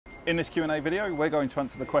In this Q&A video, we're going to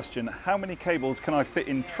answer the question, how many cables can I fit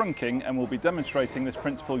in trunking? And we'll be demonstrating this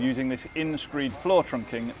principle using this in-screed floor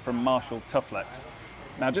trunking from Marshall Toughlex.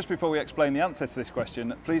 Now, just before we explain the answer to this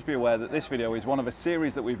question, please be aware that this video is one of a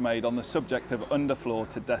series that we've made on the subject of underfloor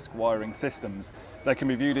to desk wiring systems. They can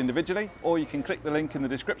be viewed individually, or you can click the link in the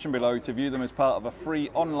description below to view them as part of a free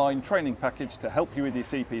online training package to help you with your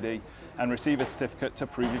CPD and receive a certificate to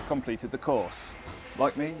prove you've completed the course.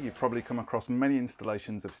 Like me, you've probably come across many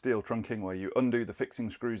installations of steel trunking where you undo the fixing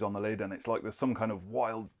screws on the lid and it's like there's some kind of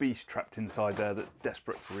wild beast trapped inside there that's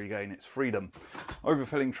desperate to regain its freedom.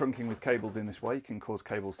 Overfilling trunking with cables in this way can cause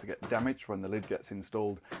cables to get damaged when the lid gets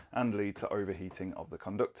installed and lead to overheating of the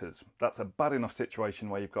conductors. That's a bad enough situation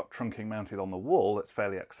where you've got trunking mounted on the wall that's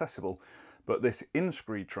fairly accessible, but this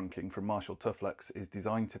in-screed trunking from Marshall Toughlex is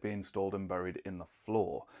designed to be installed and buried in the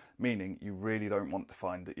floor, meaning you really don't want to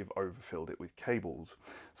find that you've overfilled it with cables.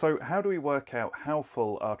 So how do we work out how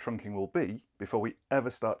full our trunking will be before we ever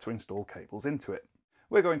start to install cables into it?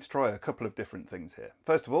 We're going to try a couple of different things here.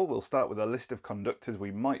 First of all, we'll start with a list of conductors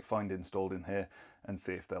we might find installed in here and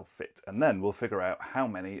see if they'll fit, and then we'll figure out how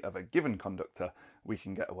many of a given conductor we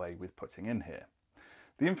can get away with putting in here.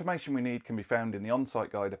 The information we need can be found in the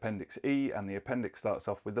on-site guide Appendix E, and the appendix starts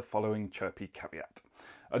off with the following chirpy caveat.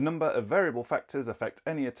 A number of variable factors affect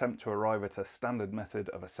any attempt to arrive at a standard method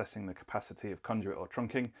of assessing the capacity of conduit or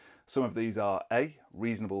trunking. Some of these are A,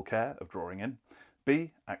 reasonable care of drawing in,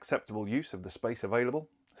 B, acceptable use of the space available,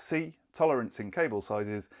 C, tolerance in cable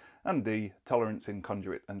sizes, and D, tolerance in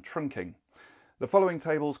conduit and trunking. The following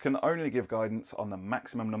tables can only give guidance on the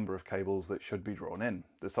maximum number of cables that should be drawn in.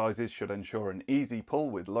 The sizes should ensure an easy pull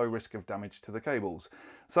with low risk of damage to the cables.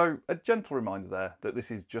 So a gentle reminder there that this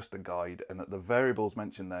is just a guide and that the variables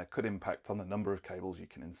mentioned there could impact on the number of cables you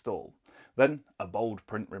can install. Then a bold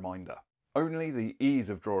print reminder. Only the ease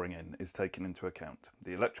of drawing in is taken into account.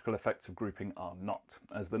 The electrical effects of grouping are not.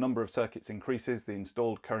 As the number of circuits increases, the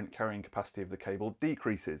installed current carrying capacity of the cable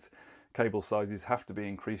decreases. Cable sizes have to be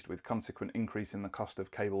increased with consequent increase in the cost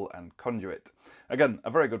of cable and conduit. Again,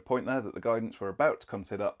 a very good point there that the guidance we're about to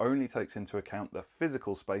consider only takes into account the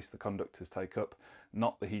physical space the conductors take up,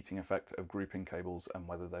 not the heating effect of grouping cables and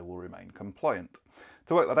whether they will remain compliant.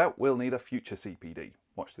 To work that out, we'll need a future CPD.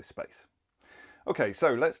 Watch this space. Okay,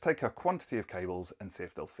 so let's take a quantity of cables and see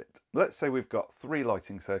if they'll fit. Let's say we've got 3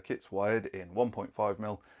 lighting circuits wired in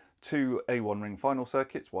 1.5mm, 2 A1 ring final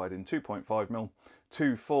circuits wired in 2.5mm,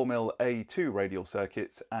 2 4mm A2 radial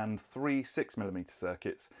circuits, and 3 6mm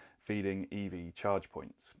circuits feeding EV charge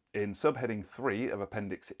points. In subheading 3 of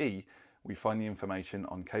Appendix E, we find the information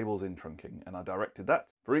on cables in trunking, and I directed that.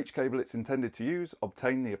 For each cable it's intended to use,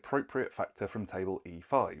 obtain the appropriate factor from table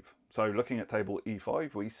E5. So looking at table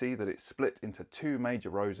E5, we see that it's split into 2 major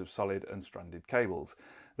rows of solid and stranded cables.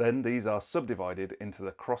 Then these are subdivided into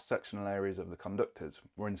the cross-sectional areas of the conductors.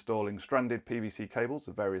 We're installing stranded PVC cables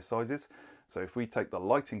of various sizes. So if we take the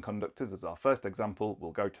lighting conductors as our first example,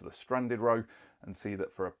 we'll go to the stranded row and see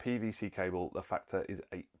that for a PVC cable, the factor is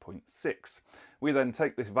 8.6. We then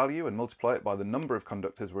take this value and multiply it by the number of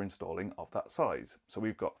conductors we're installing of that size. So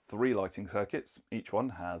we've got 3 lighting circuits. Each one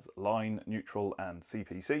has line, neutral, and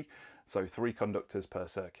CPC. So 3 conductors per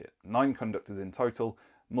circuit. 9 conductors in total,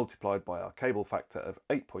 multiplied by our cable factor of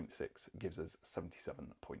 8.6 gives us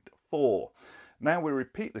 77.4. Now we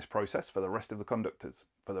repeat this process for the rest of the conductors.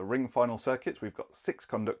 For the ring final circuits, we've got 6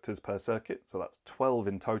 conductors per circuit, so that's 12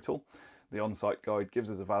 in total. The on-site guide gives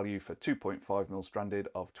us a value for 2.5mm stranded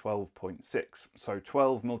of 12.6. So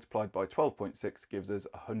 12 multiplied by 12.6 gives us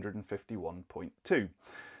 151.2.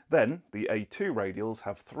 Then the A2 radials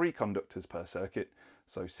have 3 conductors per circuit,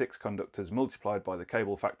 so 6 conductors multiplied by the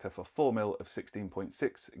cable factor for 4mm of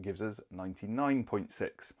 16.6 gives us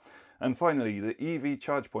 99.6. And finally, the EV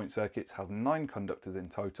charge point circuits have 9 conductors in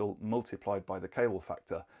total, multiplied by the cable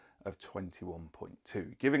factor of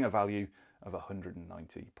 21.2, giving a value of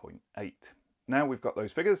 190.8. Now we've got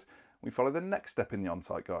those figures, we follow the next step in the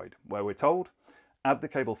on-site guide, where we're told, add the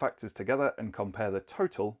cable factors together and compare the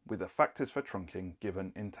total with the factors for trunking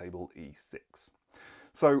given in table E6.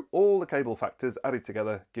 So all the cable factors added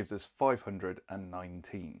together gives us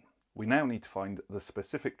 519. We now need to find the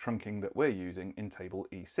specific trunking that we're using in table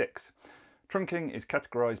E6. Trunking is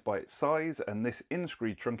categorised by its size, and this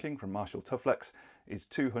in-screed trunking from Marshall Toughlex is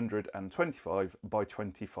 225 by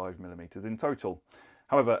 25mm in total.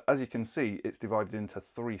 However, as you can see, it's divided into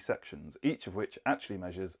 3 sections, each of which actually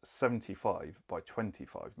measures 75 by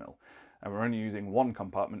 25mm. And we're only using 1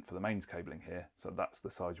 compartment for the mains cabling here, so that's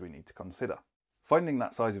the size we need to consider. Finding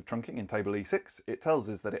that size of trunking in table E6, it tells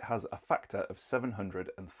us that it has a factor of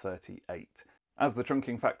 738. As the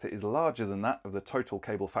trunking factor is larger than that of the total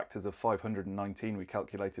cable factors of 519 we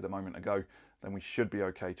calculated a moment ago, then we should be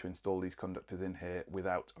okay to install these conductors in here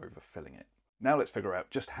without overfilling it. Now let's figure out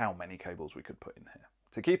just how many cables we could put in here.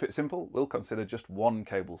 To keep it simple, we'll consider just one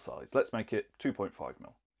cable size. Let's make it 2.5mm.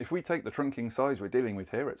 If we take the trunking size we're dealing with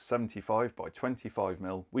here at 75 by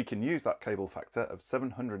 25mm, we can use that cable factor of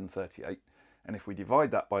 738, and if we divide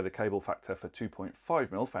that by the cable factor for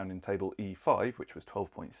 2.5mm found in table E5, which was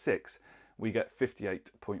 12.6, we get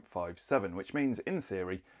 58.57, which means in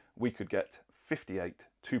theory we could get 58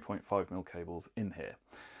 2.5mm cables in here.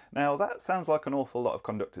 Now that sounds like an awful lot of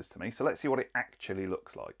conductors to me, so let's see what it actually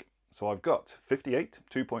looks like. So I've got 58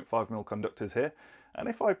 2.5mm conductors here, and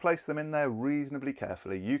if I place them in there reasonably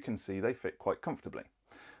carefully, you can see they fit quite comfortably.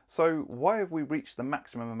 So why have we reached the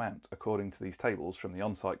maximum amount according to these tables from the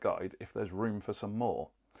on-site guide if there's room for some more?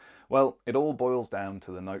 Well, it all boils down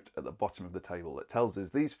to the note at the bottom of the table that tells us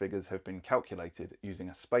these figures have been calculated using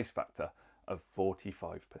a space factor of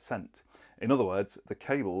 45%. In other words, the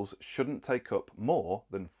cables shouldn't take up more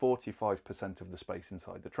than 45% of the space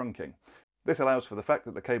inside the trunking. This allows for the fact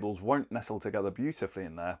that the cables won't nestle together beautifully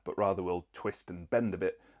in there, but rather will twist and bend a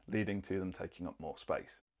bit, leading to them taking up more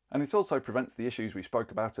space. And it also prevents the issues we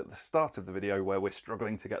spoke about at the start of the video where we're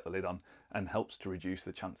struggling to get the lid on, and helps to reduce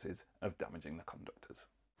the chances of damaging the conductors.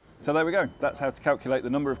 So there we go, that's how to calculate the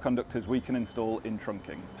number of conductors we can install in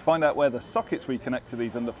trunking. To find out where the sockets we connect to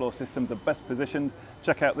these underfloor systems are best positioned,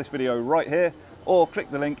 check out this video right here, or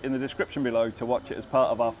click the link in the description below to watch it as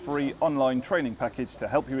part of our free online training package to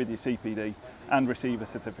help you with your CPD and receive a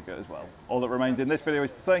certificate as well. All that remains in this video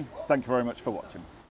is to say thank you very much for watching.